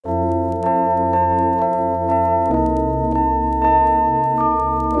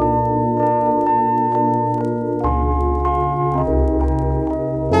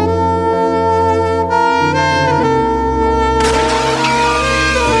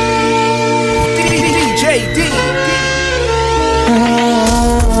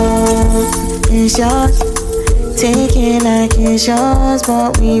it's yours. Take it like it's yours,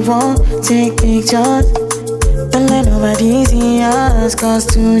 but we won't take pictures. Don't let nobody see us, cause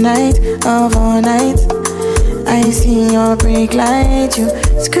tonight of all nights I see your brake light, you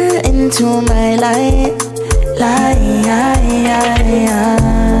skirt into my light. Let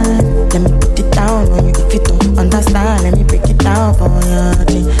me put it down on you if you don't understand. Let me break it down for you.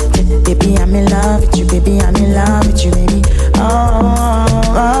 Baby, I'm in love with you, baby, I'm in love with you, baby.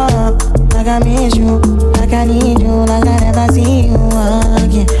 Oh, like I miss you, like I need you, like I never see you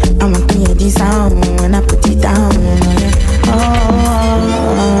again. I want to hear this sound when I put it down.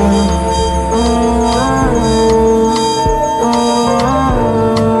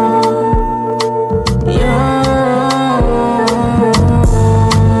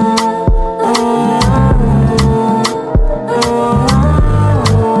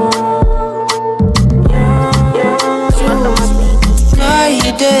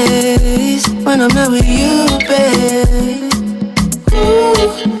 When I'm not with you, babe. Ooh,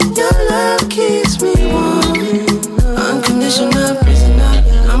 your love keeps me warm. Unconditional prisoner,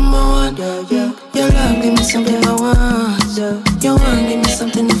 number one. Your love give me something I want. Your one give me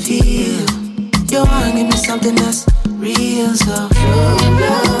something to feel. Your one give me something that's real, so true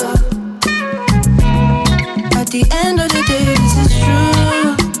love. At the end of the day, this is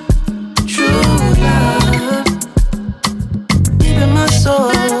true love. Deep in my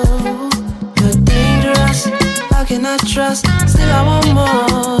soul. How can I trust? Still I want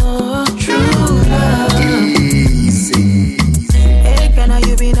more true love. Easy. Hey, can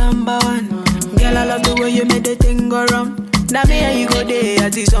you be number one? Girl, I love the way you made the thing go round. Now me and you go there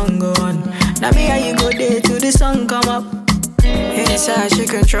as the song go on. Now me and you go there till the sun come up. Inside she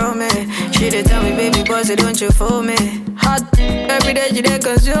control me. She did tell me, baby, boss, don't you fool me. Hot every day she did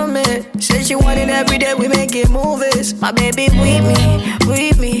consume me. Say she want it every day, we make it movies. My baby with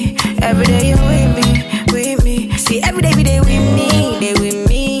me. Every day you with me. See every day they with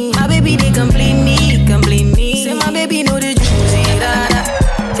me. My baby they complete me. Say my baby know the juicy da.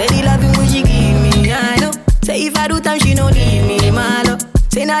 Say the loving when she give me, I know. Say if I do time she no need me, my love.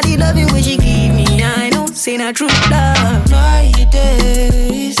 Say not the loving when she give me, I know. Say not true love. My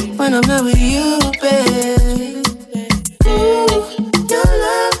days when I'm not with you, babe. Ooh, your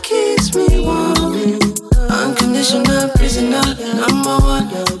love keeps me warm. Unconditional prisoner, number one.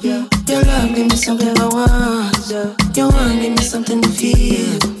 Your love give me something I want. Your one give me something to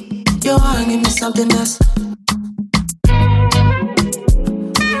feel. Your one give me something that's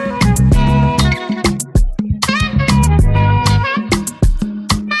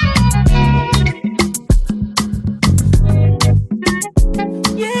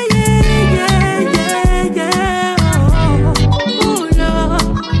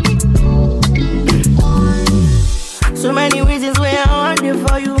so many reasons why I want it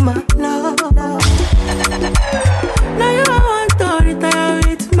for you, my love. Now you want to retire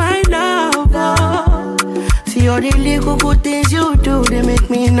with my love. See all the little good things you do, they make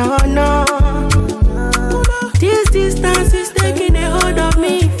me no. This distance is taking a hold of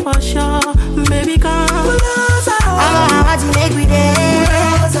me for sure. Baby, come. I want to make me there.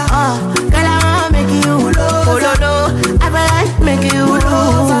 Girl, I want to make you low. Oh, no. I feel like make you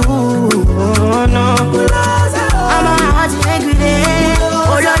low. Oh, no. I'm a hot make me there.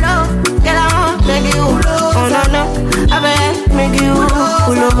 Oh no, girl I want make you. Oh no, I bet make you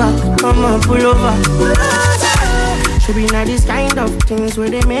pull over. Come on, pull over. Should be not this kind of things where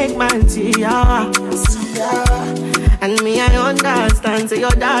they make man see ya. And me I understand, say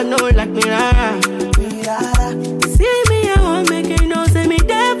your dad know like me. See me I won't make you know, say me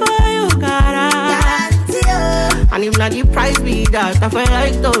there for you, gotta. And if not the price be that, I feel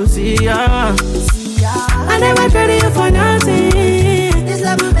like to see ya. I never traded you for nothing. This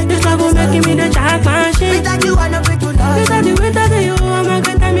love will make me the jack machine. Without you, I know it to love. Without you, I'm not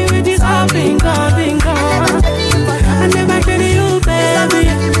gonna tell me with this all bingo. I never traded you, baby.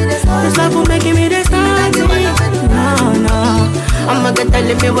 This love will make me the starting. No, I'm not gonna tell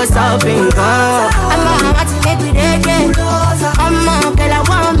me what's up, bingo. I'm not to make me the game. I'm not gonna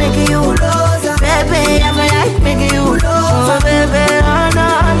want to make you. Baby, I'm like make you. So baby, oh no.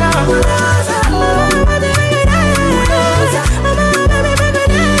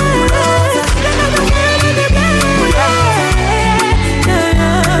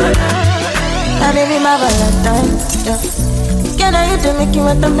 Baby, my Valentine, yeah. Can I hit to make you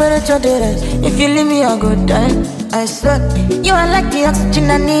my temperature rise? If you leave me a good time, I swear you are like the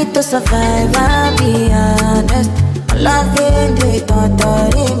oxygen I need to survive. I'll be honest, loving the thought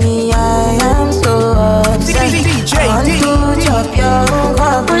of me, I am so obsessed. Deejay, I want to chop your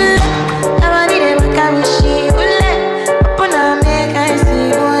bullet. I want to make a machine bullet. Open up, make I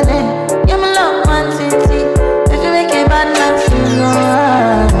see one. You're my love.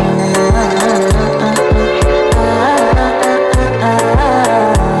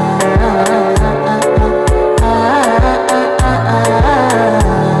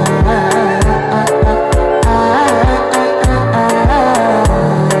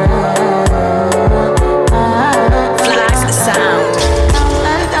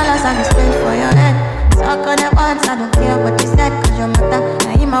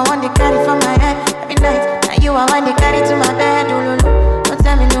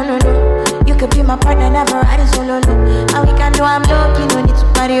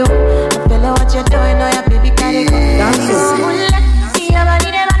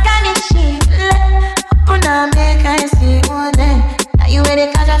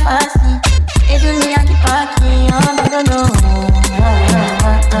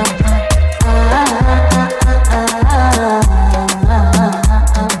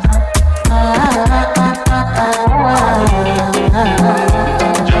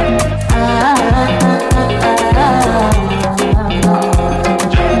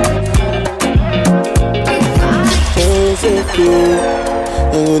 you.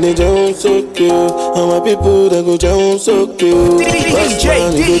 I'm gonna jump so cute. All my people that go jump so cute.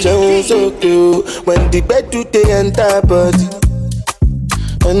 Deejay, go jump so cute. When the bed do they enter body,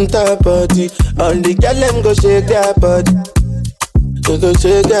 all the girl them go shake their body. They go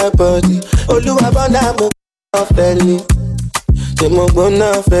shake their body. Oluwa bana mo felly. They mo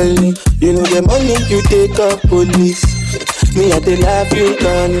gonna felly. You know the money you take up police. Me at the laugh you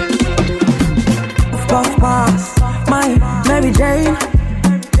can. Puff pass, my Mary Jane.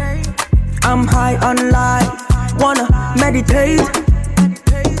 I'm high on life, wanna meditate.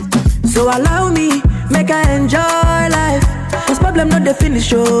 So allow me, make I enjoy life. Cause problem not the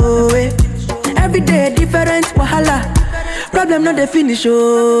finish, oh eh. Every day different wahala. Problem not the finish,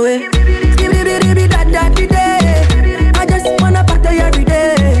 oh eh. I just wanna party every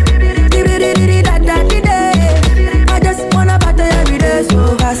day. I just wanna party every day.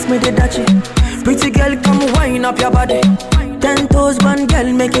 So pass me the dutchie. Pretty girl, come wind up your body. 10 toes, one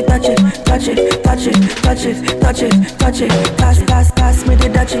girl, make it touch it, touch it, touch it, touch it, touch it, touch it. Pass me the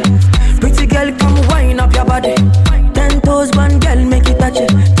dutchie. Pretty girl, come wind up your body. 10 toes, one girl, make it touch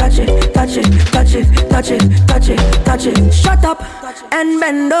it, touch it, touch it, touch it, touch it, touch it, touch it. Shut up and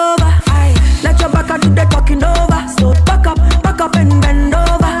bend over. Let your back do the talking over. So back up and bend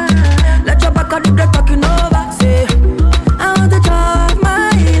over. Let your back do the talking over. Say, I want to talk my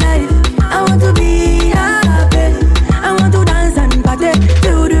life. I want to be happy. I want to dance and party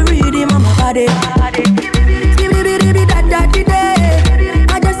to the rhythm of my body. I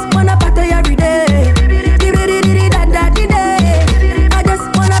just wanna party every day. I just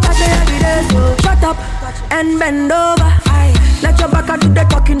wanna party every day. So shut up and bend over. Let your back do the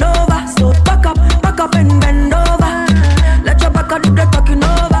talking over. So back up and bend over. Let your back do the talking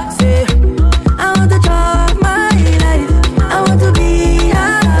over. Say, I want to talk my life. I want to be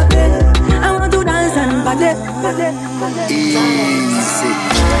happy. I want to dance and party.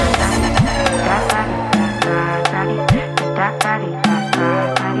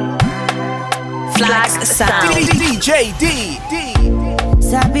 Flags sound. DJ D.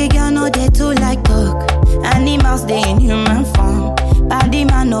 Sabi girl no they too like talk. Animals they in human form. Body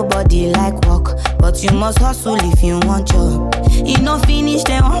man nobody like walk. But you must hustle if you want job. You no finish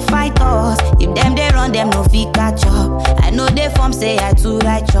they won't fight us. If them they run them no fit catch up. I know they form say I too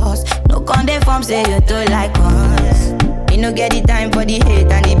righteous. No con they form say you too like us. Me no get the time for the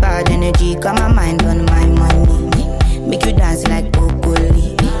hate and the bad energy. Got my mind on my money. Make you dance like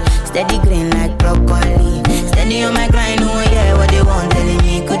broccoli. Steady green like broccoli. Steady on my grind, oh yeah, what they want telling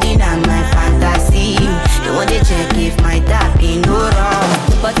me. Could deny my fantasy. They want to check if my tap ain't no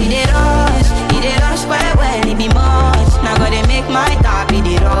wrong. But it they rush well, it be much. Now gotta make my tap in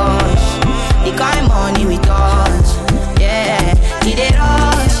the rush. The kind money we touch, yeah. It they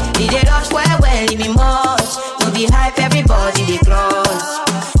rush well, it be much. No be hype, everybody they cross.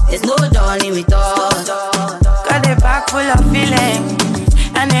 There's no darling with us. Got a bag full of feeling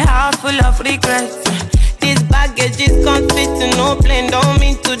and a heart full of regrets. This baggage is can't fit to no plane, don't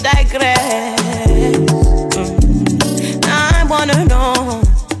mean to digress. I wanna know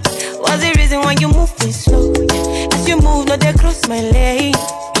what's the reason why you move this slow? As you move, no they cross my lane.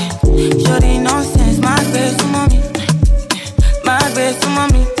 Shorty nonsense, my grace to mommy. My grace to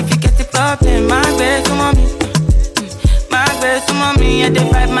mommy. If you get the problem, my grace to mommy. My grace to mommy, and they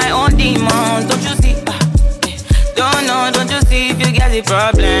fight my own demons. Don't you see? Don't you see if you get the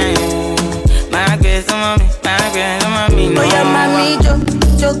problem? My grace to mommy, my grace to mommy. No. Oh yeah, mami,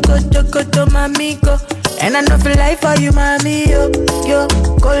 choco, to mami, go. And I know feel life for you, mami, yo.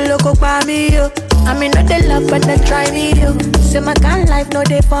 Go loco pa me, yo. I mean, not they love, but they try me, yo. Say my kind life, no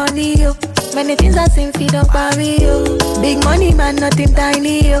they funny, yo. Many things I sing, feed up by me, yo. Big money, man, nothing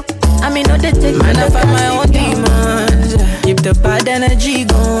tiny, yo. I mean, no they take man, I fight my own demons. Keep the bad energy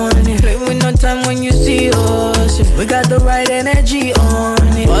going. Play with no time when you see us. We got the right energy on.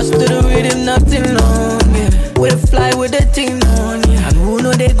 Bust to the rhythm, nothing long, yeah. We fly with the thing on, yeah. And who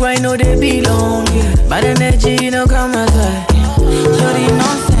know they grind, know they belong, yeah. Bad energy, you know, come outside. Shorty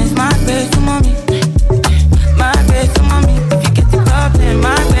nonsense, my grace to mommy. My grace to mommy. If you get the problem,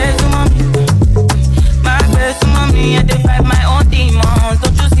 my grace to mommy. My grace to mommy. And they fight my own demons,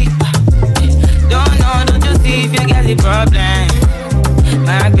 don't you see? Don't you see if you get the problem?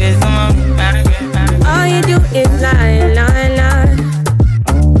 My grace to mommy. My grace. All you do is lie.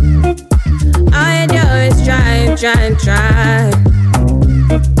 All you do is try.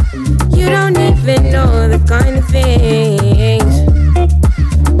 You don't even know the kind of things.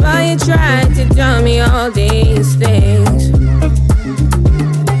 Why you try to tell me all these things?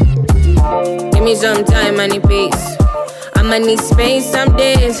 Give me some time, I need peace. I'ma need space some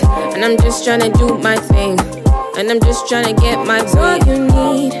days, and I'm just tryna do my thing. and I'm just trying to get my way. So you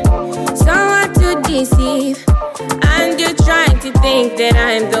need someone to deceive, and you're trying to think that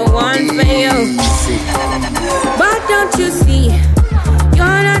I'm the one for you. But don't you see,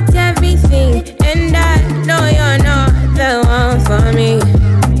 you're not everything, and I know you're not the one for me.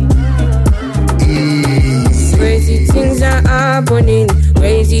 Crazy things are happening,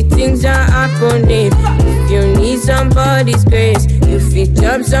 crazy things are happening. If you need somebody's grace, you fit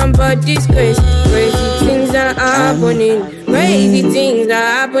up somebody's grace. Crazy things are happening, crazy things are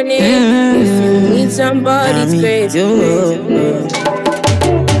happening. If you need somebody's grace,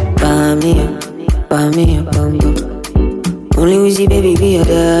 buy me up, only we see baby be your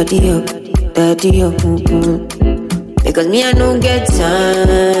daddy up, Because me I don't get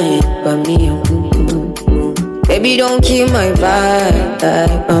time, buy me up, Baby don't kill my vibe,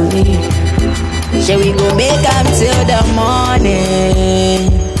 buy me up. Shall we go make up till the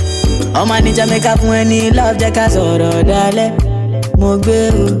morning? Oh my ninja make up when he love the casoro dale.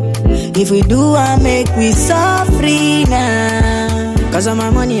 If we do I make we so free now. Cause all my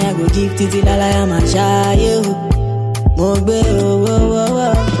money I go give Titi Lala I'm a shy you.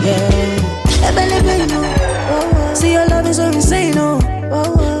 Yeah. See your love is so insane, oh.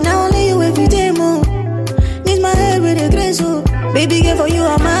 Now only you every day, more. Need my head with a grace, oh. Baby, girl, for you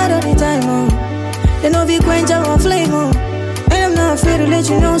I'm mad all the time, oh. Then no be quench our flame, oh. And I'm not afraid to let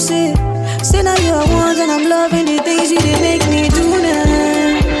you know, say now you are one and I'm loving the things you did make me do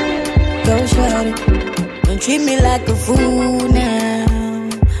now. Go shut it. Don't treat me like a fool now.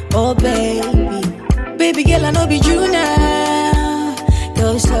 Oh baby girl I know be you now.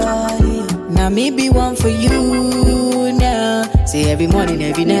 Go shut it. Now me be one for you now. Say every morning,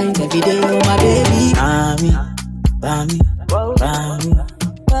 every night, every day, oh my baby. Buy me, over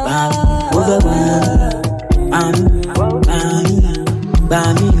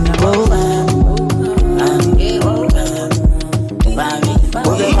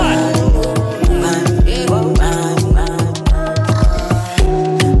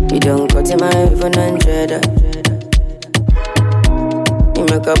you don't cut in my iPhone 100. You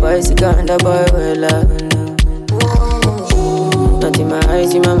make a bicycle and a boy well up. Not in my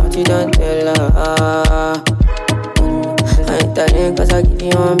eyes, in my mouth, you don't tell her. I ain't telling cause I give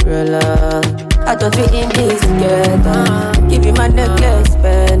you umbrella. I thought we in this together. Give you my necklace,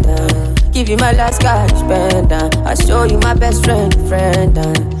 spender. Give you my last cash, spender. I show you my best friend.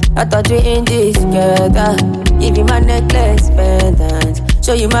 I thought we in this together. Give you my necklace, spender.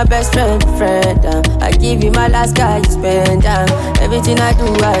 Show you my best friend. I give you my last cash, spender. Everything I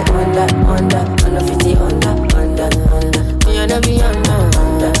do, I under 50, under. Me and every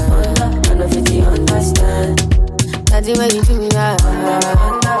under 50, understand. That's the way you do me,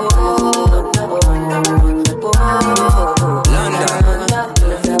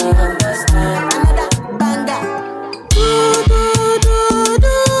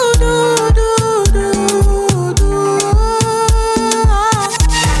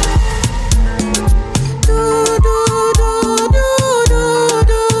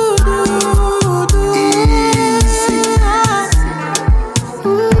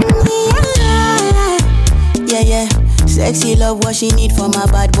 Sexy love what she need from a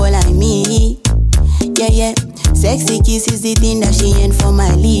bad boy like me. Yeah. Sexy kiss is the thing that she ain't for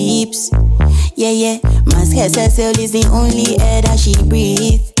my lips. Yeah. My herself is the only air that she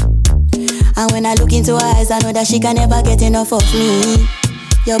breathes. And when I look into her eyes, I know that she can never get enough of me.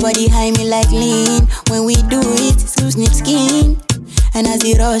 Your body high me like lean. When we do it, snip skin. And as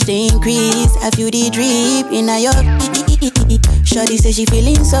the rush they increase, I feel the drip in your Shorty say she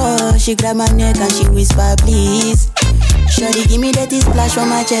feeling so. She grab my neck and she whisper please. Shorty give me that splash from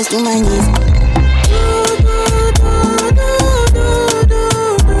my chest to my knees.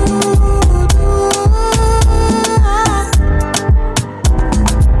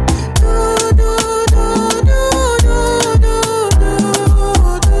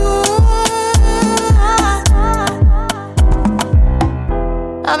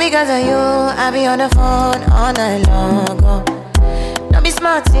 All because of you, I be on the phone all night long. Oh. Don't be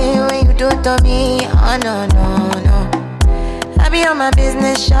smart when you do it to me. Oh no. I be on my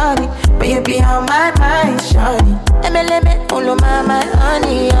business, shawty, but you be on my mind, shawty. Let all my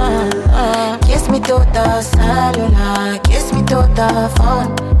honey, Kiss me to the cellular, kiss me to the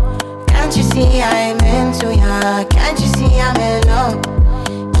phone. Can't you see I'm into ya? Can't you see I'm in love?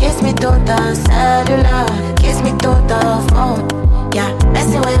 Kiss me to the cellular, kiss me to the phone. Yeah,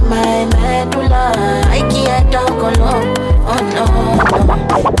 messing with my medulla, I can't talk alone. Oh no.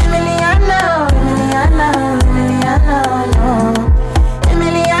 Emiliano, no.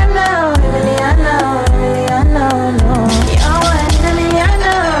 Emiliano, no. You want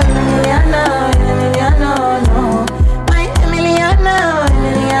Emiliano, no.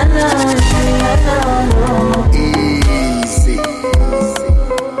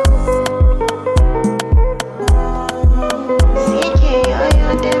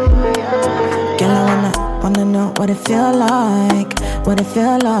 what it feel like, what it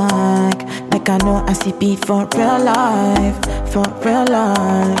feel like. Like I know I see beat for real life, for real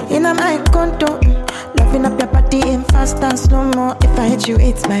life. In my condo, loving up your body in fast and slow mo. If I hit you,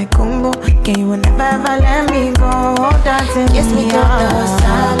 it's my combo. Can you never ever let me go? Dancing kiss me to the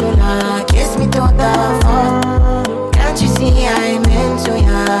cellular, kiss me to the phone. Can't you see I'm into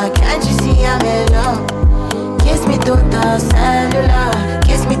ya? Can't you see I'm in love? Kiss me to the cellular,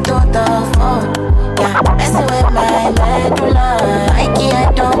 kiss me to the phone. Yeah, messing with my medulla.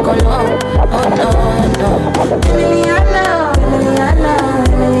 I don't go low. Oh no, no. Emiliana, Emiliana,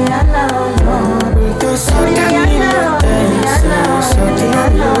 Emiliana, no. Emiliana, Emiliana,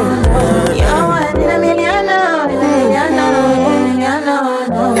 Emiliana, no. You want Emiliana, Emiliana, Emiliana,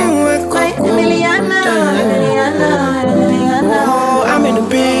 no. Emiliana, Emiliana, Emiliana. Oh, I'm in a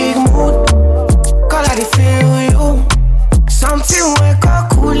big mood. Call I feel you. Something wake up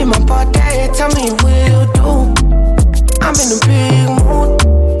cool in my body. Tell me will do. I'm in a big mood.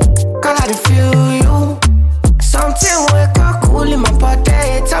 Call I feel you. Something wake up cool in my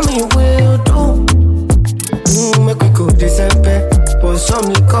body. Tell me will do. Make we go December. But some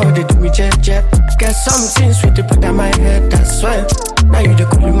liquor they do me jet. Get something sweet to put on my head. I swear. Now you the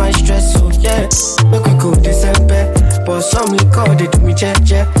cool in my stress. So yeah. Make we go December. But some liquor they do me jet.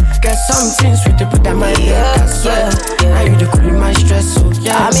 Get something sweet to put on my head. I swear. Now you the cool in my stress. So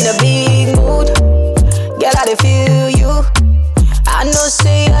yeah. I'm in a big mood. Girl, I dey feel you. I know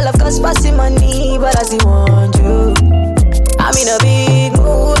say I love cause passing money, but I still want you. I'm in a big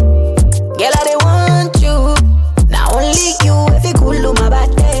mood. Girl, I dey want you. Now only you, if you cool on my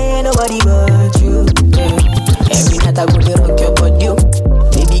body, nobody but you. Yeah. Every night I go to rock your body.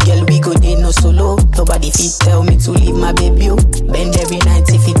 Baby girl, we go day no solo. Nobody fit tell me to leave my baby. Bend every night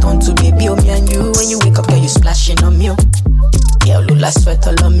if it on to baby. Me and you, when you wake up, girl, you splashing on me. Yeah, look like sweat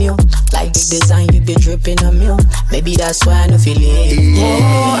all on me. Like the design, you be dripping on me. Maybe that's why I don't feel it. Yeah.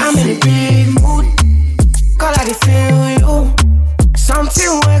 Oh, I'm in a big mood. Call I feel you.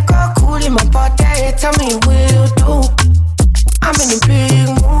 Something wake up cool in my body. Tell me will do. I'm in a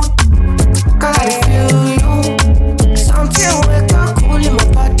big mood. Call I feel you. Something wake up cool in my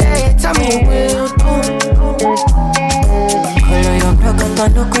body. Tell me will do. Color your broken,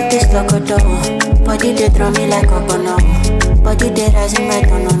 no good this logo. Body they throw me like a bono. Body they rising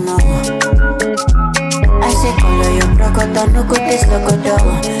right on no. I say color your broken, no good this logo.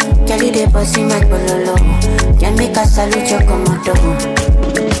 Jelly they bossy my pololo. Can make a salute your commando.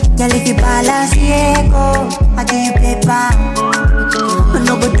 Jelly if you balance Diego, I give you paper.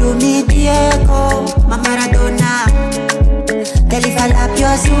 No go do me Diego, my Maradona. Jelly fall up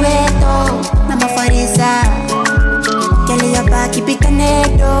your sueto, I'm a farisa. Jelly your back, keep it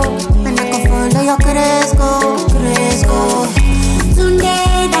connected. And I can follow your Cresco.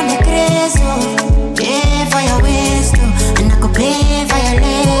 Sunday, down the Cresco. Pay for your waist, and I could pay for your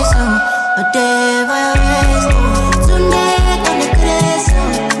lace. A day for your waist. Sunday, down the Cresco.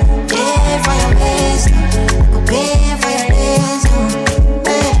 Pay for your waist, I could pay for your lace.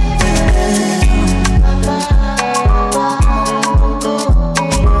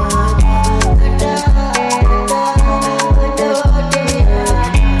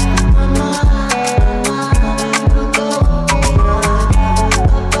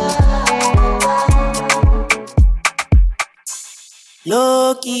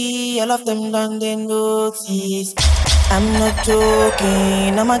 Low-key, all of them done they notice. I'm not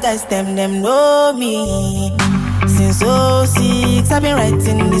joking, all my guys them know me. Since 06, I've been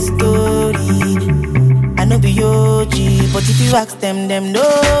writing this story. I know be OG, but if you ask them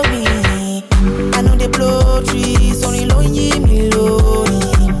know me. I know they blow trees, only lonely me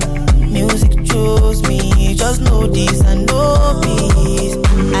lonely. Music chose me, just know this and know peace.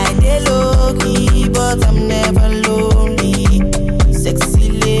 I dey low-key, but I'm never lonely. Sexy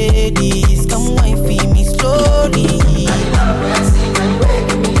ladies, come wine for me slowly. I love when I sing and you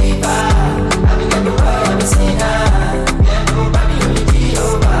wake me live. I be like the world, I'm a singer. Can't go back, you only be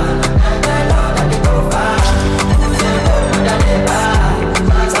over. And I love that they go far. And they know that they bad.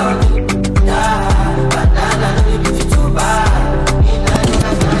 That's how I do. But now I know you be too bad. In a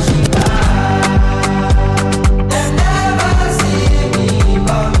she bad. They never see me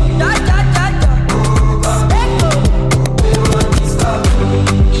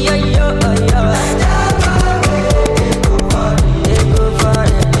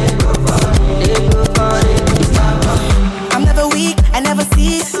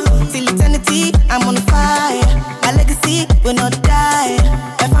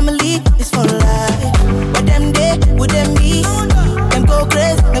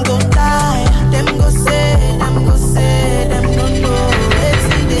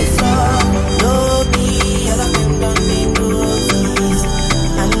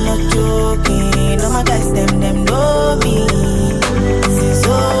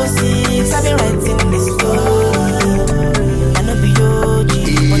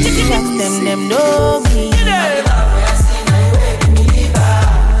know me.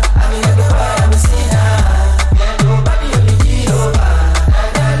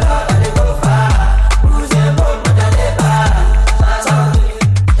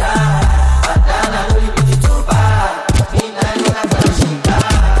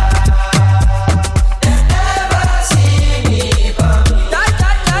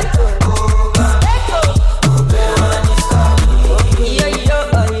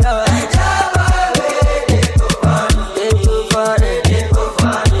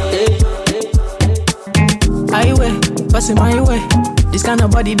 My way. This kind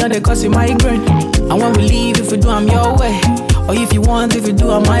of body done they cause you migraine. And when we leave, if you do, I'm your way. Or if you want, if you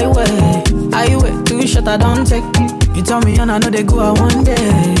do, I'm my way. I wait, 2 shot I don't take. You tell me and I know they go out one day.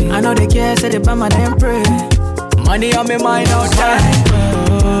 I know they care, say they buy my damn pray. Money on me mind all time.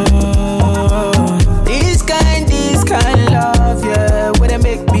 This kind love, yeah, where they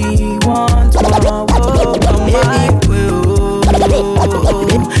make me want more. Oh, my way.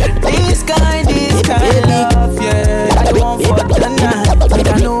 This kind love, yeah. I want for the night. I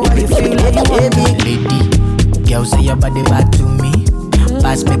know how you feel like you want me. Lady, girl say your body bad to me.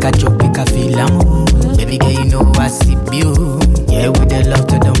 Pass make a joke, make a feel am. Baby girl, you know I see you. Yeah, with the love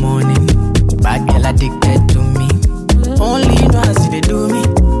to the morning. Bad girl addicted to me. Only you know how see they do me.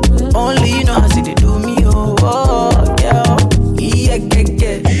 Only you know how see they do me. Oh, oh, girl. Yeah,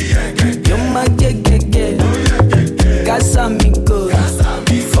 yeah. You're my yeah. Casamigos.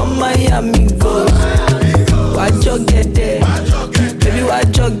 From Miami, go. Watch you get there. Baby,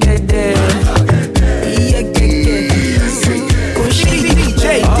 watch you get there. Yeah, push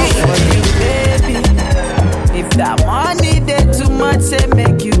Deejay, baby. If that money there too much, say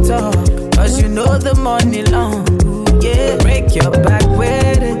make you talk. Cause you know the money long. Yeah, break your back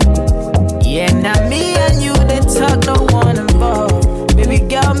with it. Yeah, now me and you, they talk, no one involved. Baby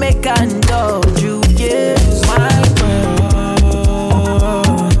girl, make I indulge you. Yeah, my world.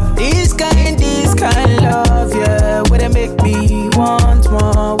 This kind love, yeah, where they make me want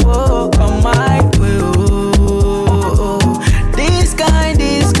more. Whoa, come my way. This kind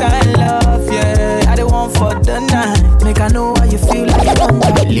love, yeah, I don't want for the night. Make I know how you feel like you want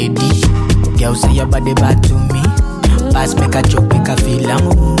that. Lady, girl say your body bad to me. Pass make a joke, make a feel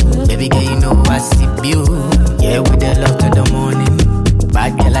am. Baby girl, you know I see you. Yeah, with the love to the morning.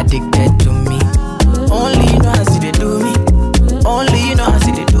 Bad girl addicted to me. Only you know how see they do me. Only you know how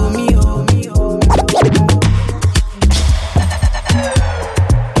see they do me. Oh, me, oh.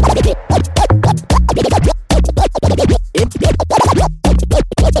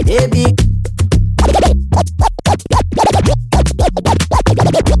 Baby.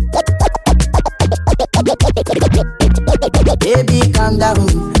 Baby, calm down.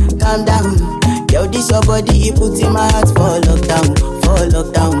 Yo, this your body, you put in my heart for lockdown,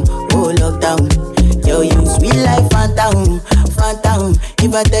 oh lockdown. Yo, you sweet life, phantom.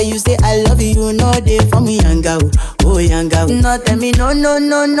 If I tell you say I love you, you know they for me, young girl, oh young girl. No tell me no,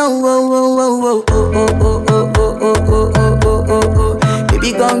 oh.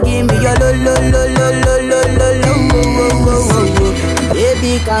 Baby, gon' give me your lo.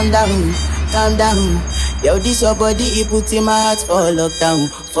 Baby, calm down. Yo, this your body, you put in my heart for lockdown,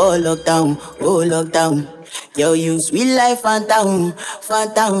 oh lockdown. Yo, you sweet life, phantom.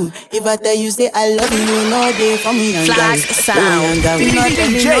 If I tell you say I love you, you know they for me, young girl, Sound. oh young girl.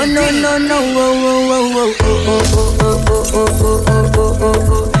 No, oh.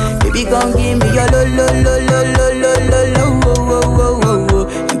 Baby, gon' give me your lo.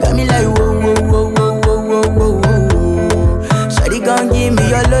 You got me like whoa. Shawty gon' give me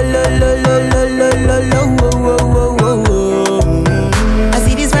your lo. I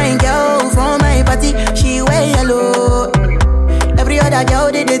see this fine girl from my party, she wear yellow. Every other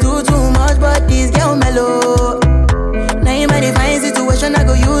girl they do too much, but this girl mellow. Now in my divine situation, I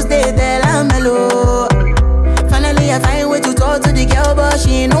go use they tell I'm mellow. Finally I find way to talk to the girl, but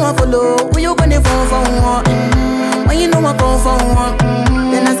she ain't no one follow. When you gonna phone for one? When you know I come for one?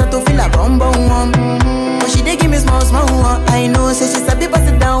 Then I start to feel a bum one. But she dey give me small one. I know, say she's a bit pass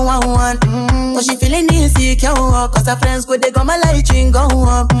it down one. But she feeling insecure, cause her friends go they go my light ring go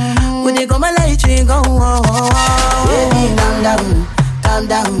up. Baby, calm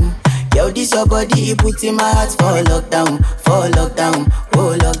down. Yo, this your body, you put in my heart for lockdown, oh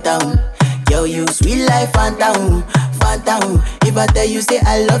lockdown. Yo, you sweet life, phantom. If I tell you say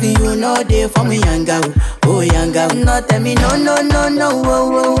I love you, you know they for me, young girl, oh young girl. No tell me no, oh.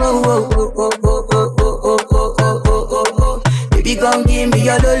 Baby, gon' give me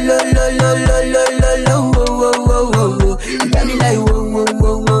your lo. You got me like whoa.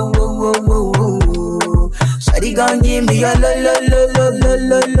 Shawty gon' give me your lo.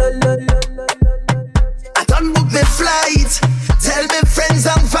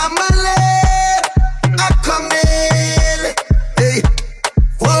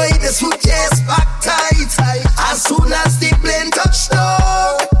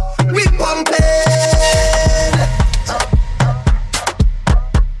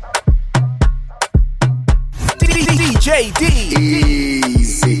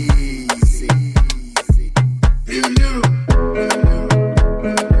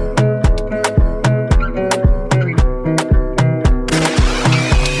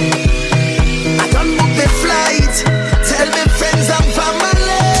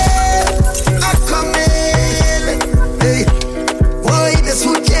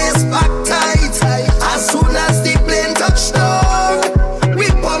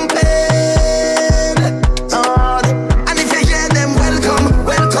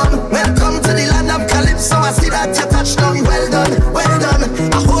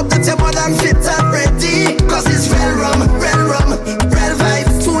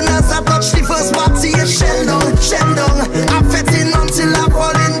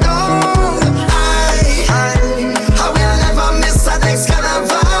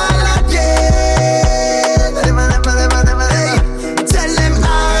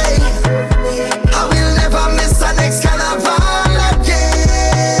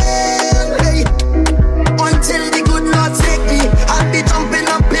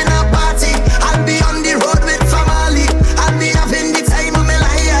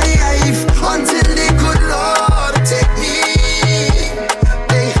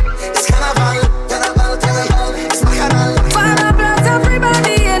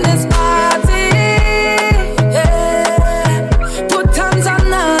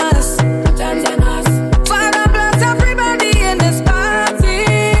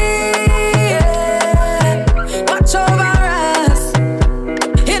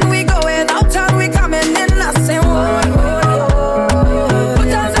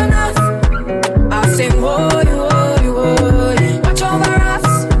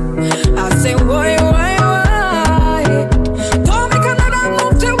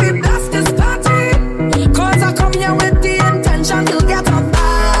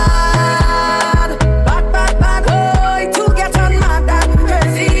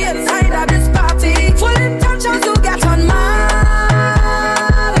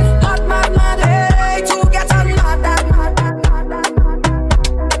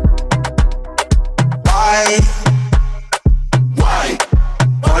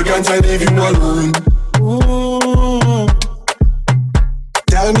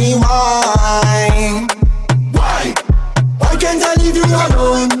 Tell me why? Why can't I leave you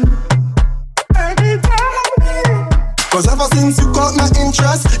alone? Cause ever since you caught my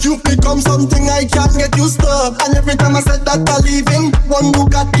interest, you become something I can't get used to. And every time I said that I'm leaving, one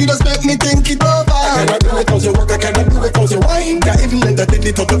look at you just make me think it over. I cannot do it cause you work, I cannot do it cause you whine. Can't even entertain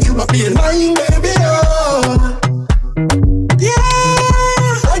the thought of you not being mine, baby, oh. Yeah,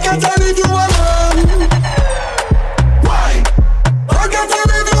 why can't I leave you alone? Why? Why can't I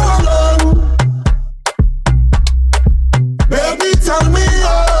leave you alone? Baby, tell me,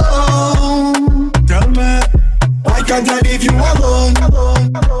 oh. Tell me. Why can't I leave you alone?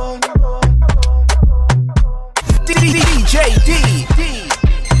 Deejay D.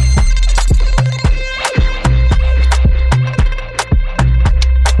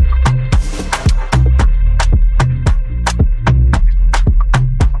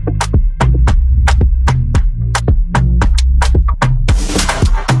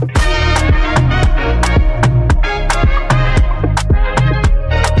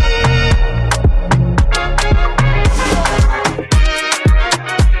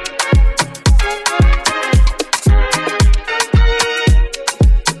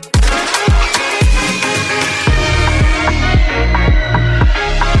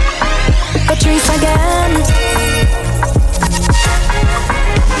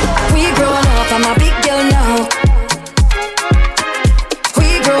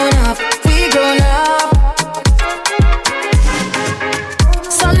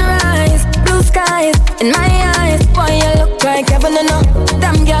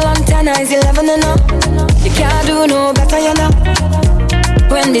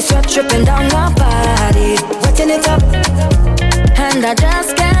 Tripping down my body, wetting it up, and I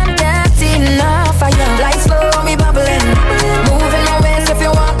just can't get enough of you. Lights slow, me bubbling, moving my waist if you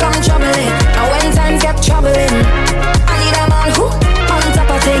want, come troubling. And when times get troubling, I need a man who on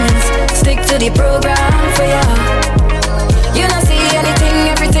top of things, stick to the program for you. You don't see anything,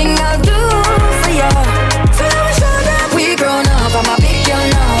 everything I'll do for you. So let me show them we grown up, I'm a big girl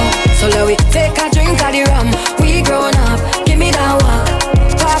now. So let we take a drink of the rum. We grown up, give me that walk.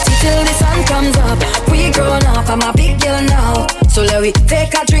 Till the sun comes up, we grown up, I'm a big girl now. So let we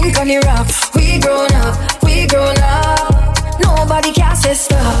take a drink on the rock. We grown up, we grown up. Nobody can say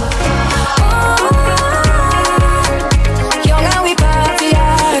stop. Oh, young and we party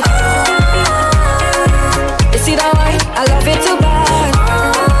hard. You see that wine? I love it too bad.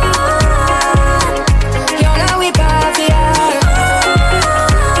 Young and we party hard.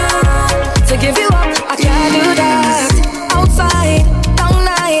 To give you up, I can't do that. Outside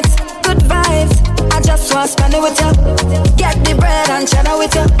spend it with you, get the bread and cheddar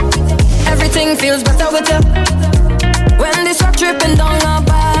with you. Everything feels better with you. When this rock tripping down our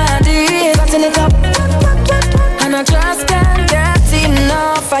body, button it up, and I just can't get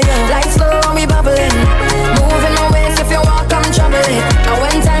enough of you. Lights slow, me bubbling, moving my waist if you walk, I'm troubling. And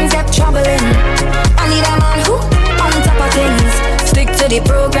when times get troubling, I need a man who on top of things, stick to the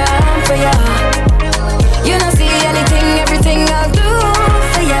program for you. You don't see anything, everything I'll do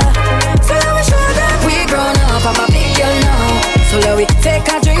for you. So let me show them we grown up, I'm a big girl now. So let we take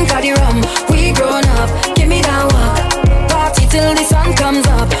a drink of the rum. We grown up, give me that walk. Party till the sun comes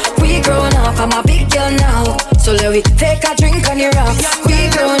up. We grown up, I'm a big girl now. So let we take a drink on the rock. We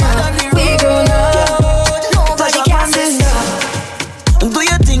grown up, we grown up. Nobody can stop. Do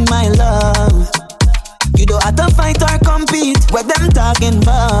you think my love? You don't have to fight or compete. What them talking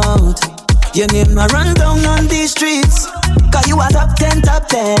about? Your name a run down on these streets. Cause you are top 10, top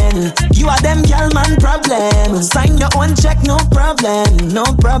 10. You are them girl man problem. Sign your own check, no problem, no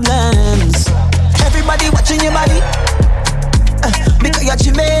problems. Everybody watching your body. Because you're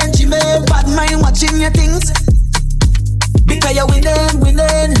Jimaine. Bad mind watching your things. Because you're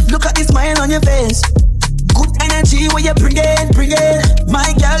winning. Look at the smile on your face. Good energy where you bring it.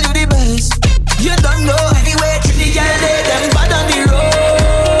 My girl, you the best. You don't know anywhere to the girl, they them bad on the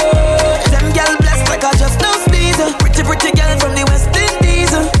road. Them girl blessed like I just no sneeze. Pretty girl from the West Indies.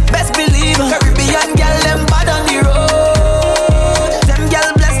 Best believe Caribbean girl, them bad on the road. Them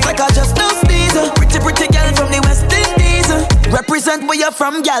girl blessed like I just no sneeze. Pretty girl from the West Indies. Represent where you're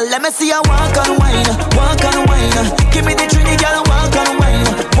from, girl. Let me see you walk and wine. Give me the Trini girl, walk and wine.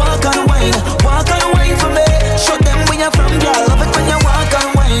 Walk and wine for me. Show them where you're from, girl. Love it when you walk and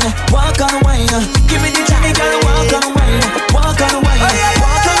wine. Give me the Trini girl, walk and wine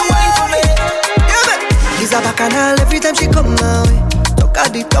for me. She's a bacchanal every time she come my way. Talk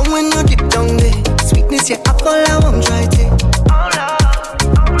at the tongue when you dip down there. Sweetness, yeah, apple, I won't try to.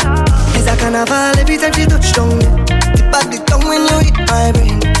 She's a carnival every time she touch down there. Tip at the tongue when you hit my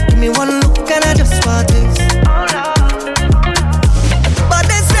brain. Give me one look and I just want this. But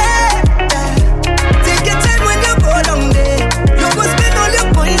then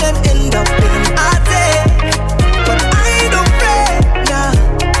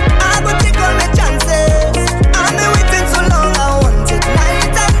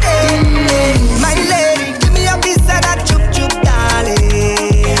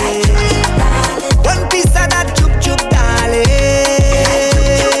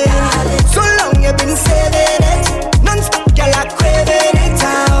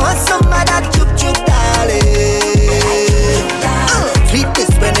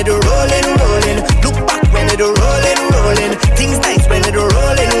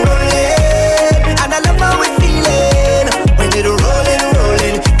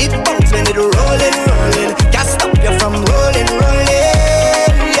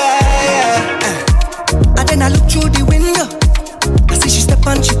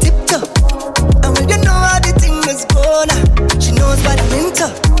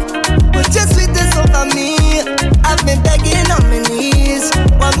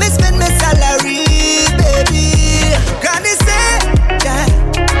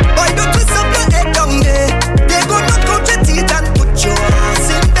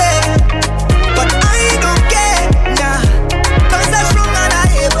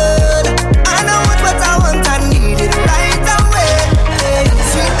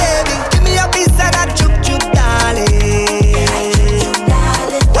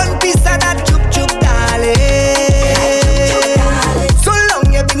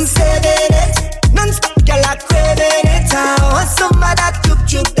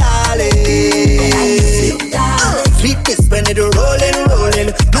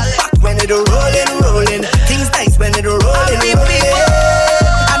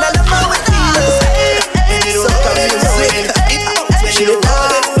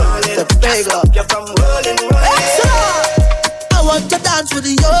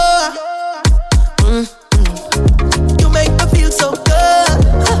you. You make me feel so good.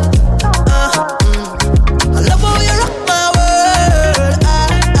 I love how you rock my world.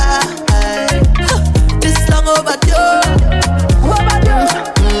 This long overdue.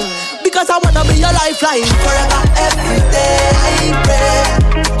 Because I wanna be your lifeline forever, every day I pray.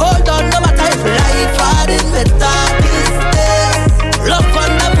 Hold on, no matter if life hard in the darkest days. Love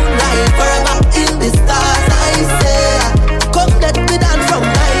on the moonlight forever in the stars, I say. Come let me dance from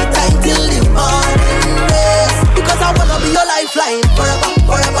night time till the morning rays. Because I wanna be your lifeline forever,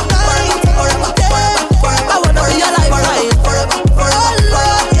 forever, forever, forever, forever, forever. I wanna be your lifeline forever, forever,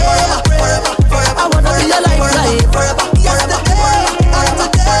 forever, forever, forever, forever. I wanna be your lifeline forever, forever, forever, forever,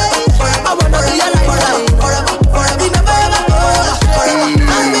 forever. I wanna be your lifeline forever, forever, forever, forever.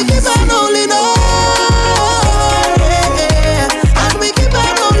 And we keep on holding on. And we keep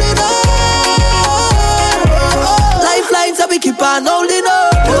on holding on. Lifeline, so we keep on holding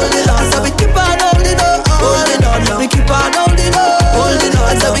on. Holding on, so we keep on holding on. Holding on, we keep on holding on. Holding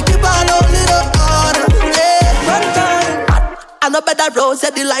on, so we keep on holding on. Run time. I know better roads,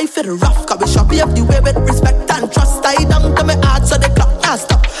 said the life is rough. Cause we shop everywhere with respect and trust. I down to my heart so the clock can't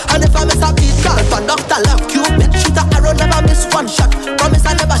stop. And if I miss a beat, call for Dr. Love. Cupid, shoot a arrow, never miss one shot. Promise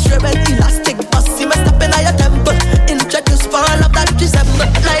I never share an elastic bus. See me step in your temple. Introduce for all of that December.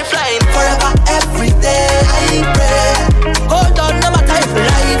 Lifeline forever, every day I pray. Hold on, no matter if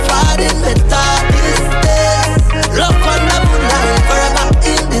life hard in the darkest days. Love on the moonlight forever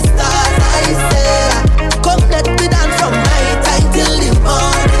in the stars, I say. Come let me dance from night time till the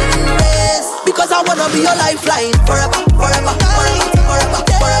morning rays. Because I wanna be your lifeline forever, forever, forever, forever,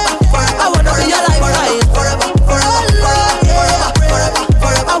 forever, forever. I wanna be your lifeline forever, forever, forever, forever, forever,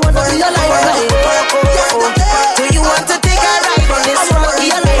 forever. I wanna be your lifeline forever. Do you want to take a ride on this rocky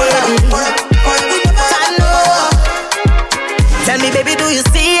lady? Tell me, baby, do you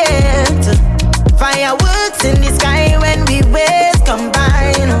see it? Fireworks in the sky when we ways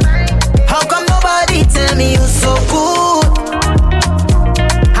combine. How come nobody tell me you so good?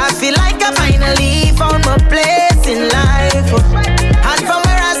 I feel like I finally found my place in life. And from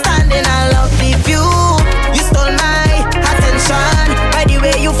where I'm standing, I love the view. You stole my attention by the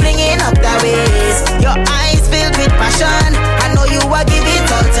way you flinging up that waist. Your eyes filled with passion. I know you are giving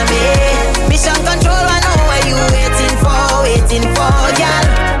it all to me. Mission control, I know what you waiting for, y'all.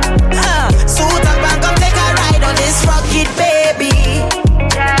 Suit up and come take a ride on this rocket, baby.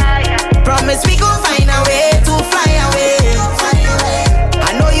 Promise we gon' find a way to fly away.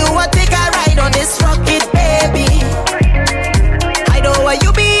 I know you want take a ride on this rocket, baby. I know where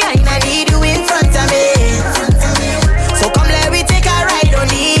you behind, I need you in front of me. So come let me take a ride on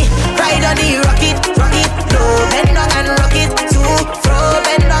the rocket, rocket, low, bend down and rock it, to fro,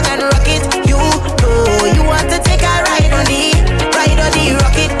 bend down and rock it. You know you want to take a ride on the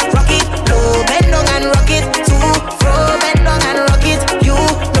rocket, rocket, low, bend down and rock it, to fro, bend down and rock it. You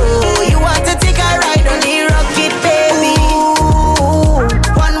know you want to take a ride on the rocket, baby. Ooh,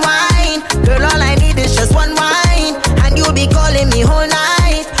 one wine, girl, all I need is just one wine, and you'll be calling me whole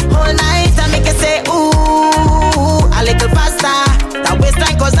night, I make you say ooh, a little faster. That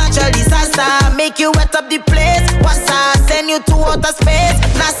waistline cause natural disaster. Make you wet up the place, what's up? Send you to outer space,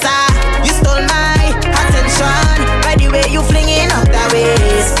 NASA. You stole my attention by the way you flinging up that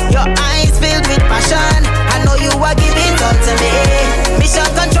waist. Your eyes filled with passion. I know you are giving all to me. Mission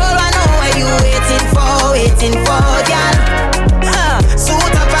control, I know what you waiting for, y'all.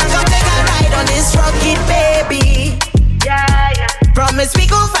 Suit up and come take a ride on this rocket, baby. Promise we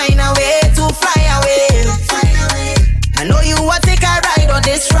gon' find a way to fly away. I know you want take a ride on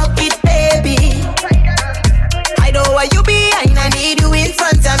this rocket, baby. I know where you behind, I need you in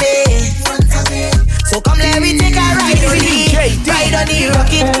front of me. So come let me take a ride on the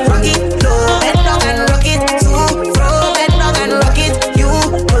rocket, rocket, low, bend down and rock it, to fro, bend down and rock it. You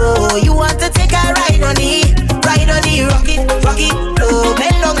know you want to take a ride on the rocket, rocket, low,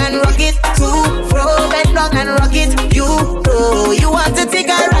 bend down and rock it, to fro, bend down and rock it. You know you want to take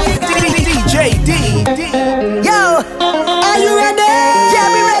a ride. DJ D. Yo, are you ready? Yeah,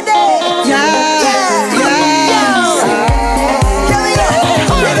 we ready. Yeah.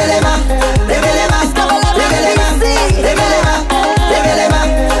 Revelema,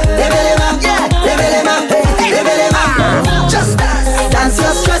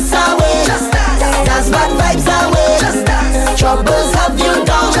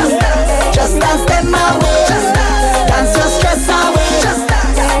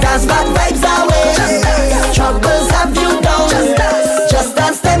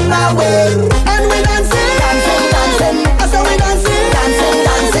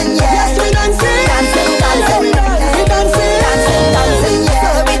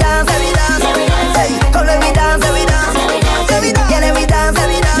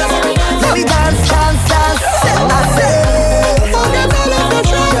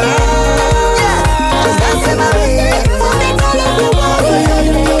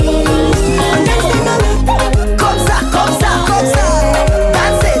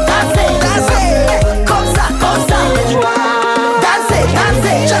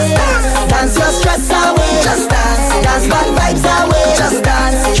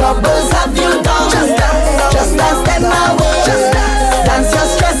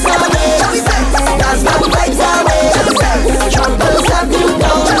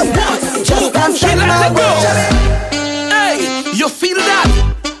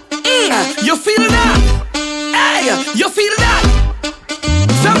 You feel that? Hey, you feel that?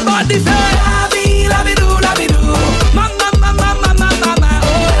 Somebody say, la-bi, la-bi-do, la-bi-do. Mama, mama, mama, mama.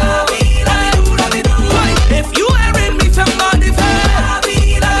 Oh, la-bi, la-bi-do, la-bi-do. If you hearing me, somebody say,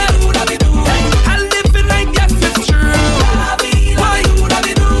 la-bi, la-bi-do, la-bi-do. I'm living like yes, it's true. La-bi, la-bi-do,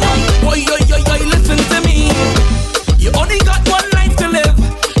 la-bi-do. Boy, yo, yo, yo, listen to me. You only got one life to live.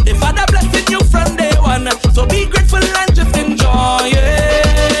 The Father blessing you from day one. So be grateful and just enjoy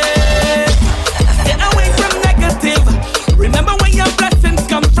it. Get away from negative. Remember where your blessings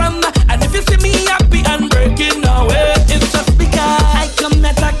come from. And if you see me happy and breaking away, it's just because I come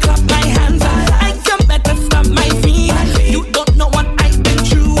at to clap my hands. I come at to stamp my feet. You don't know what I've been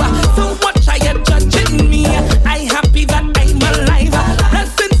through. So much I am judging me. I happy that I'm alive.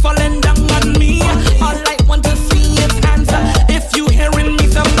 Blessings falling down on me. All I want to see is hands. If you hearing me,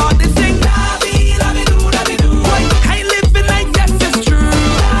 somebody sing. La-bi, la-bi-do, la-bi-do. I living like yes, it's true.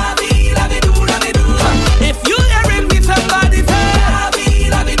 La-bi, la-bi-do, la-bi-do. If you hearing me, somebody say. La-bi,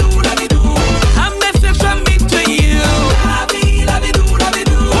 la-bi-do, la-bi-do. A message from me to you. La-bi, la-bi-do,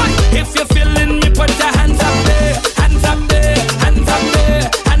 la-bi-do. If you're feeling me, put your hands up there. Hands up there, hands up there,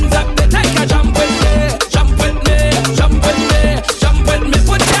 hands up there. Take a jump with me, jump with me, jump with me, jump with me.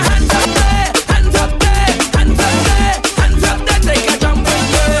 Put your hands up there, hands up there, hands up there, hands up there. Take a jump with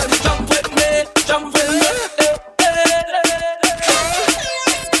me, jump with me, jump with me.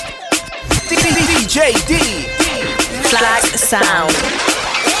 Deejay D. Flag sound.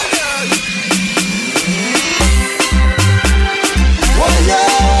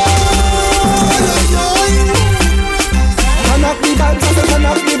 Turn up the vibes, turn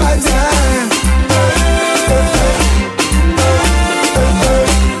up the vibes, yeah.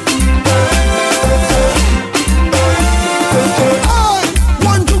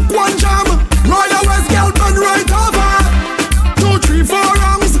 One took one jam, Royal West girl burn right over. 2, 3, 4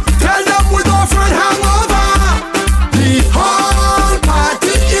 rounds, tell them we go for a hangover. The whole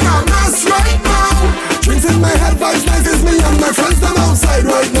party in a mess right now. Drinks in my head, vibes nice as me and my friends, them outside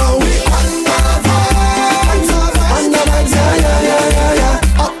right now.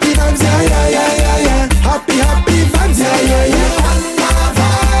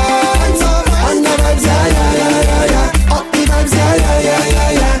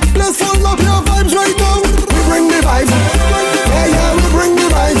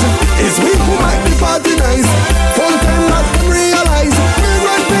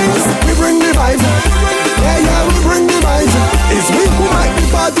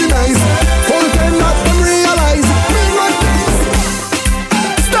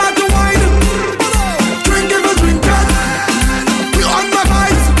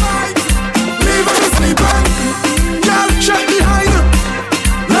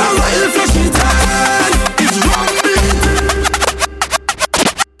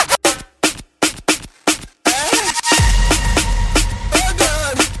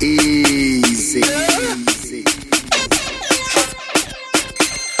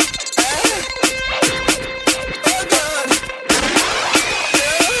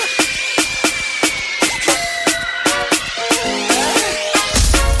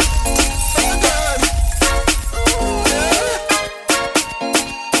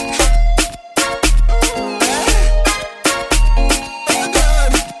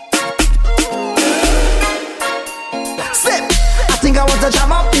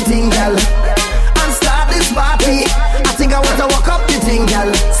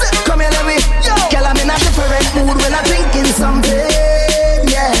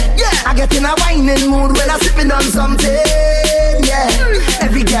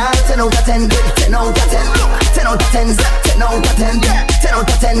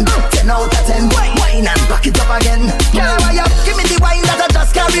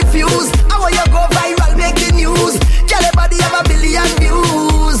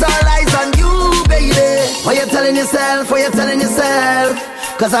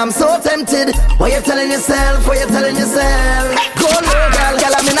 Cause I'm so tempted. What you telling yourself? What you telling yourself? Go low, girl.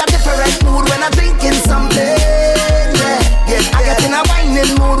 Girl, I'm in a different mood when I'm drinking something. Yeah. I get in a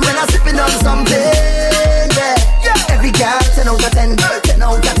whining mood when I'm sipping on something. Yeah. Every girl, 10 out of 10. 10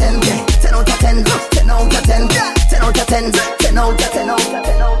 out of 10. 10 out of 10. 10 out of 10. 10 out of 10. 10 out of 10.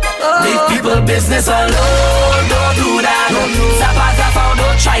 Leave people business alone. Don't do that. Zapata found,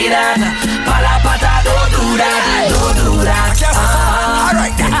 don't try that. Palapata, don't do that. Don't do that.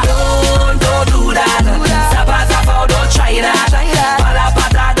 Alright, don't do that. Zapata found, don't try that.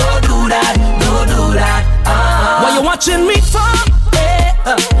 Palapata, don't do that. Don't do that. What you watching me for?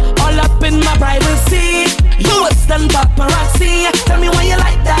 All up in my privacy. You a stand paparazzi. Tell me why you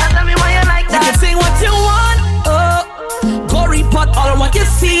like that. Tell me why you like that. You can say what you want. Go report all what you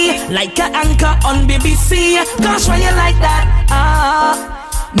see. like an anchor on BBC. Gosh, why you like that?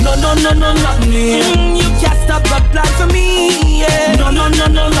 No, not me. You can't stop a plan for me, yeah. No,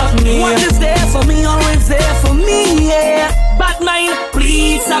 not me. What is there for me, always there for me, yeah. Bad mind,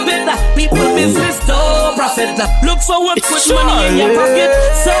 please stop it. People business don't profit. Look for what put money in your pocket.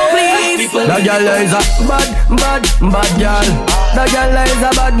 So please. That girl is a bad girl. That girl is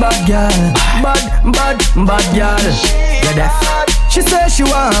a bad girl. Bad girl. Yeah, that. She says she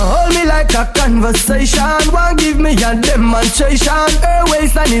want hold me like a conversation. Want give me a demonstration. Her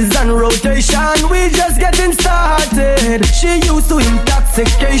waistline is on rotation. We just getting started. She used to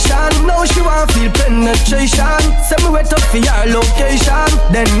intoxication. Now she want feel penetration. Send me wet up for your location.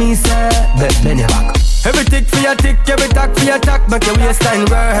 Then me say, bend your back. Every tick for your tick, every tack for your tack. Make your waistline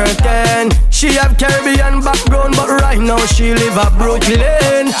working. She have Caribbean background, but right now she live at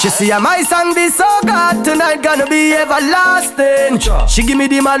Brooklyn. She see my song be so good tonight, gonna be everlasting. She give me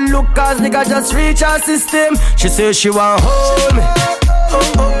the mad look, cause nigga just reach her system. She say she want hold me,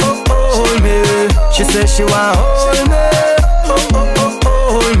 hold me. She say she want hold me,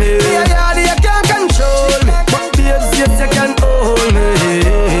 hold me. Yeah, you can't control me, but babes, yes you can hold me,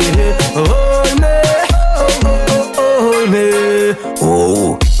 hold me.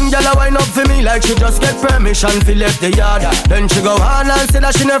 Oh, girl a wind up for me like she just get permission fi left the yard. Then she go on and say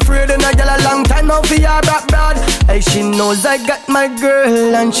that she not afraid, and a girl a long time now fi her back bad. Hey, she knows I got my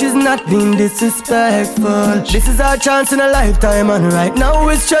girl and she's not being disrespectful. This is our chance in a lifetime and right now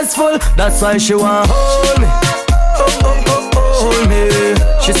it's stressful. That's why she want hold me, hold me.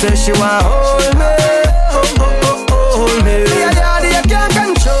 She says she want hold me, hold me. Yeah, daddy, you can't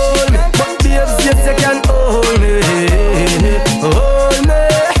control me, but babes, yes you can hold me, hold me,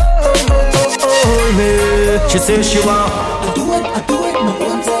 hold me. She says she want.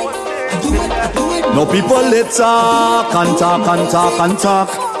 No people let talk and talk and talk and talk.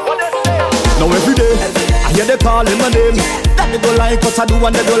 Now every day I hear they calling my name. That they don't like what I do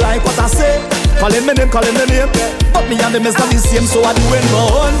and they don't like what I say. Calling my name, but me and them is not the same, so I doing my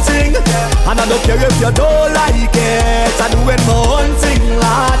own thing. And I don't care if you don't like it, I doing my own thing,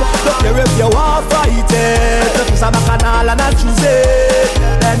 lad. Don't care if you want fight it. The piece of my canal and I choose it.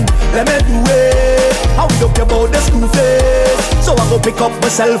 Then let me do it. How we don't care about the school face. So I go pick up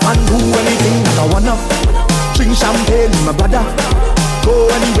myself and do anything that I wanna. Drink champagne, my brother.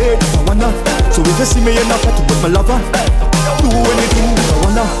 Go anywhere that I wanna. So if you see me in a fight with my lover, do anything that I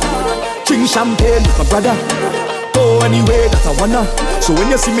wanna. Drink champagne with my brother. Go anywhere that I wanna. So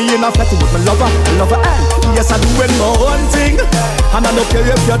when you see me in a fight with my lover, yes I doing my own thing. And I don't care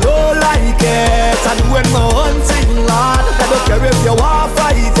if you don't like it, I doing my own thing, Lord. I don't care if you want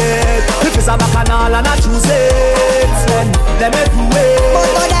fight it. If it's a bacchanal and I choose it, then let me do it.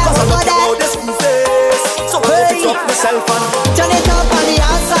 Cause I don't care about the school face. So I pick up myself and turn it up on the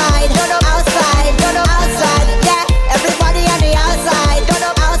outside, outside, outside, yeah. Everybody on the outside,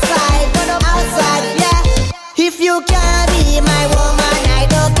 outside, yeah. If you can't be my woman, I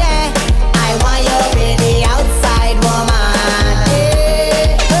don't care. I want you to be the outside woman,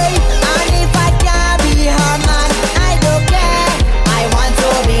 yeah. And if I can't be her man, I don't care. I want to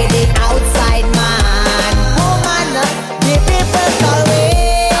be the outside man, woman. The people call me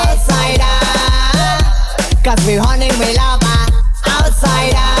outsider, cause we hunting, we lover,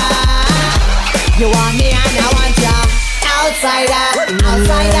 outsider. You want me and I want ya, outsider.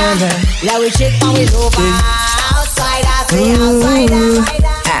 Yeah, we shit and we over.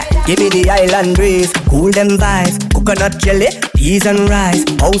 Give me the island breeze, cool them vibes. Coconut jelly, peas and rice.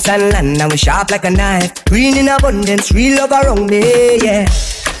 House and land, and we sharp like a knife. Green in abundance, real love around me, yeah.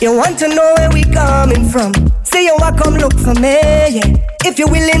 You want to know where we coming from? Say you want come look for me, yeah. If you're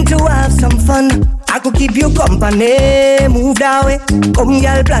willing to have some fun, I could keep you company. Move that way, come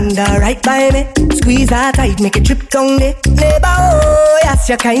girl, plunder right by me. Squeeze her tight, make it trip down there. Neighbor, oh, yes,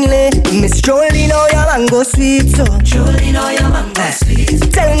 you kindly. Miss Jolene, oh, your mango sweet, so Jolene, oh, your mango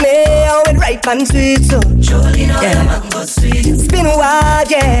sweet. Tell me how it ripe and sweet, so Jolene, oh, your mango sweet. Spin wild,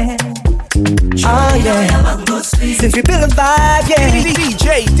 yeah. Oh yeah, since we build a vibe, yeah.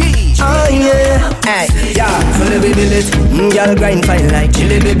 Deejay D. Oh yeah, hey, yeah. So let me build it. Y'all grind fine like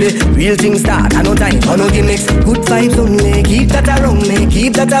chili, baby. Real things start, I no time for no gimmicks. Good vibes only, keep that around me,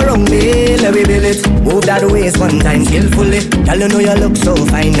 keep that around me. Let me build it. Move that waist one time skillfully. Y'all you know you look so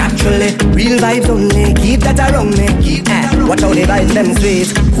fine naturally. Real vibes only, keep that around me. Keep that. Watch how the vibes them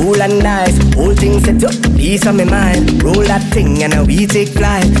sweet, cool and nice. Whole thing set up, peace on my mind. Roll that thing and we take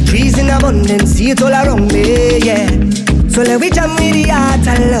flight. Trees in abundance, see it all around me, yeah. So let we jam with the heart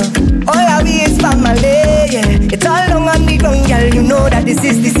and love. All our way is family, yeah. It's all long on the ground, girl. You know that this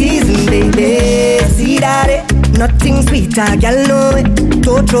is the season, baby. See that it? nothing sweeter, girl, know it.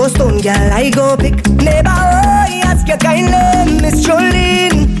 Don't throw stone, girl, I go pick. Neighbor, oh, ask your kindly, Miss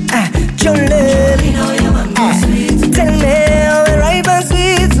Jolene. Jolene, tell me how it ripe and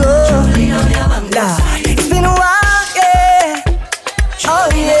sweet, so it's been a while, yeah. Oh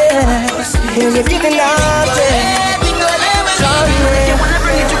yeah, and you're giving out, yeah. You wanna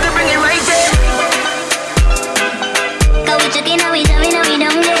bring it, you can bring it right there. Go with your dinner, we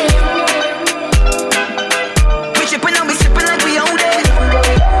don't get. We shipping and we sipping like we own it.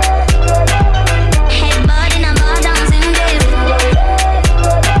 Headboard in a bar dancing there.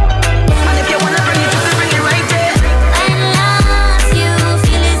 And if you wanna bring it, you can bring it right there. At last you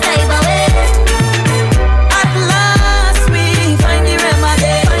feel this type of way. At last we find the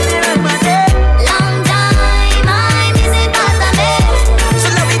remedy. Long time I miss it past a bit. So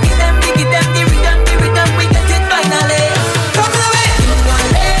now we give them the rhythm, we get it finally. Come to it.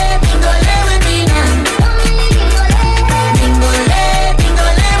 Bingole with me now. Bingole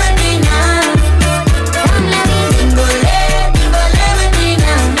with me now. Come let me bingole with me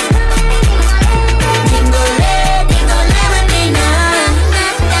now. Bingole with me now.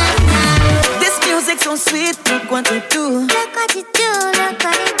 This music so sweet, look what it do. Look what it do.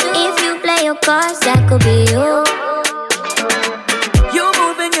 If you play your cards, that could be you. You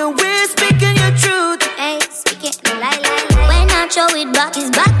moving your waist, speaking your truth. Hey, speak it, no lie. When I throw it back, it's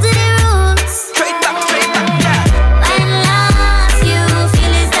back to the roots. Straight back, yeah. When last you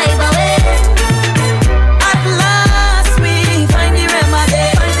feel this type of way. At last we find the remedy.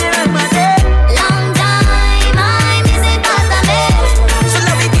 Long time I miss it past a bit. So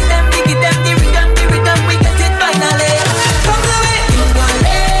now we give them the rhythm, we get it finally. Come to it.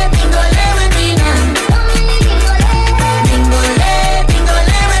 Bingole with me now. Bingole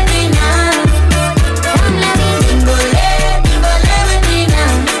with me now. Come let me bingole with me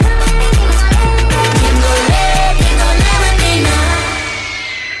now. Bingole with me now.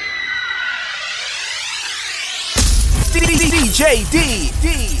 Deejay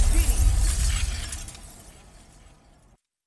D.